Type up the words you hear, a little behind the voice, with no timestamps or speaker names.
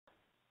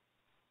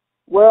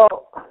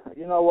Well,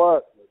 you know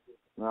what?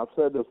 And I've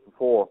said this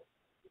before.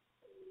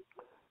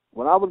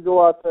 When I would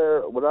go out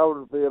there, when I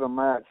would be in a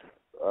match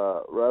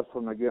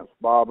wrestling against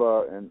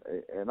Baba,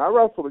 and I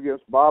wrestled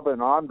against Baba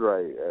and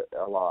Andre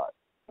a lot,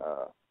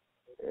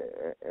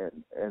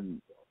 and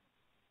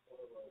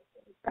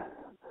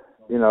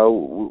you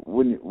know,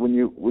 when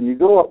you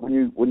go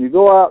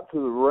out to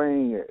the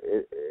ring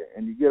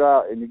and you get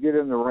out and you get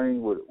in the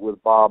ring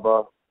with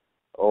Baba,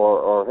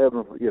 or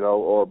heaven, you know,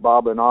 or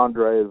Baba and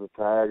Andre as a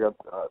tag. I've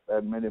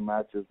had many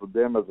matches with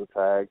them as a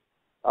tag.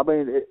 I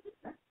mean,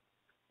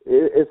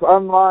 it's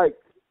unlike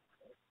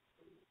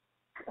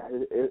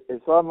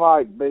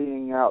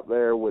being out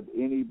there with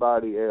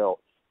anybody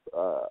else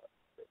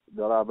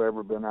that I've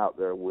ever been out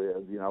there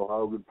with. You know,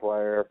 Hogan,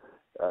 Flair,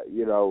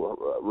 you know,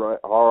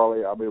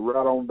 Harley. I mean,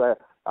 right on that.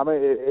 I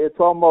mean, it's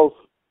almost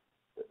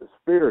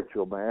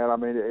spiritual, man. I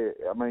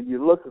mean,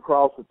 you look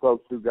across at those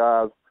two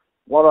guys.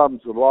 One of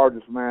them's the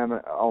largest man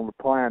on the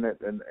planet,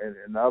 and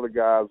the other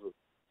guy's,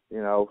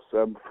 you know,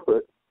 7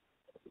 foot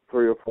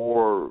 3 or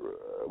 4,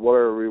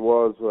 whatever he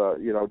was,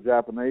 you know,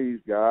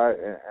 Japanese guy,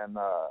 and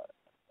I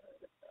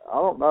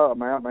don't know,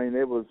 man. I mean,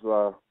 it was,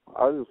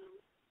 I just,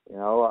 you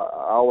know,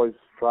 I always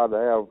tried to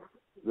have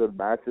good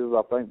matches.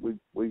 I think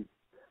we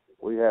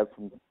had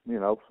some, you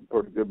know, some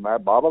pretty good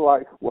matches. Baba,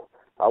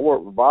 I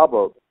worked with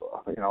Baba,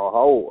 you know, a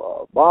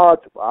whole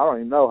bunch. I don't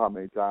even know how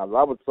many times.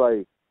 I would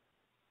say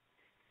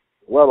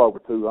well over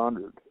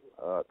 200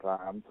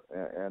 times,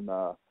 and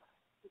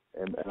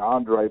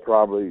Andre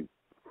probably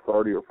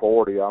 30 or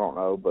 40. I don't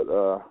know, but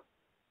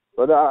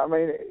I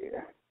mean,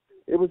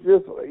 it was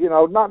just, you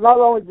know, not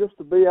only just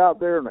to be out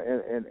there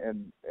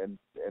and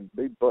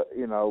be, but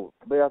you know,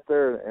 be out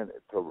there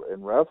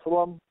and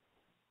wrestle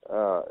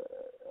them,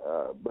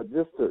 but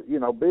just to, you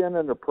know, being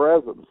in their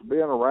presence,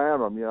 being around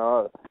them, you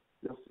know,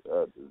 just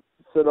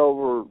sit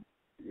over,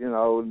 you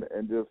know,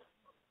 and just,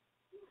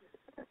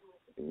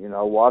 you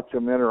know, watch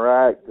them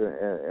interact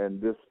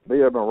and just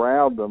being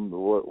around them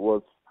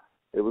was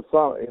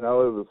something, you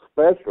know, it was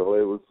special.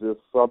 It was just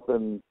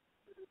something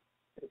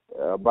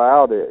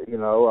about it, you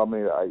know. I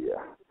mean,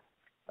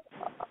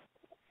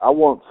 I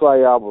won't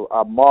say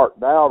I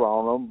marked out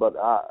on them, but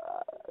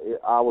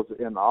I was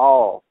in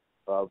awe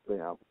of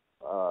them,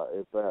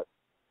 if that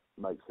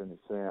makes any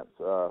sense.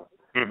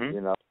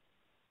 You know,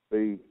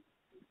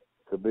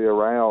 to be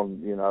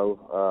around, you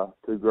know,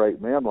 two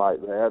great men like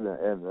that,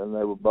 and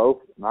they were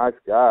both nice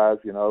guys,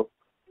 you know,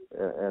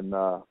 and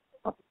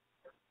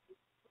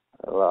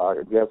well,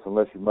 I guess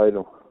unless you made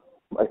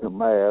them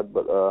mad,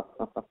 but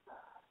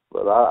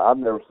I've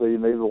never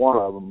seen either one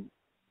of them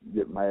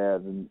get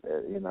mad and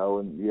you know,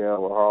 and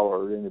yell or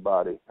holler at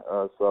anybody.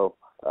 So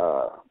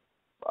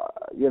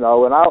you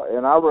know, and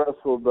I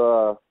wrestled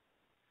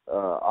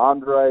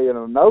Andre and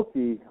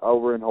Inoki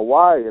over in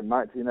Hawaii in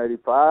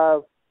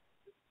 1985.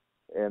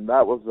 And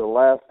that was the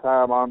last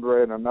time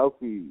Andre and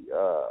Inoki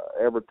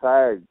ever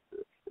tagged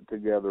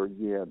together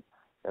again.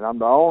 And I'm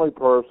the only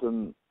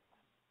person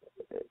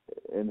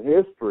in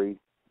history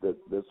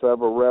that's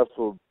ever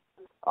wrestled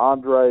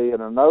Andre and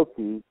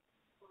Inoki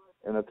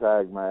in a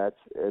tag match,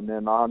 and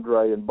then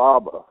Andre and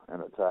Baba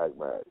in a tag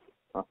match.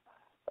 I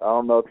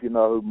don't know if you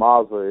know who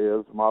Maza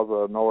is,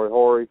 Maza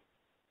Norihori,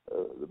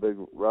 the big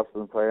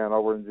wrestling fan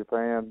over in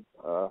Japan.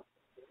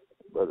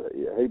 But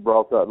he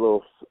brought that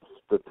little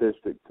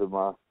statistic to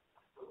my.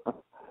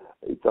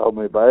 He told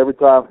me about every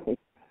time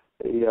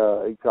he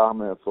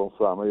comments on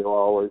something, he'll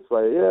always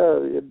say,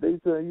 "Yeah,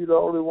 Deaton, you're the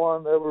only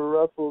one that ever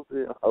wrestled,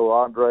 you know,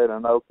 Andre and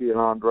Inoki and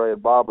Andre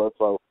and Baba."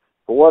 So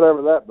for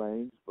whatever that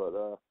means, but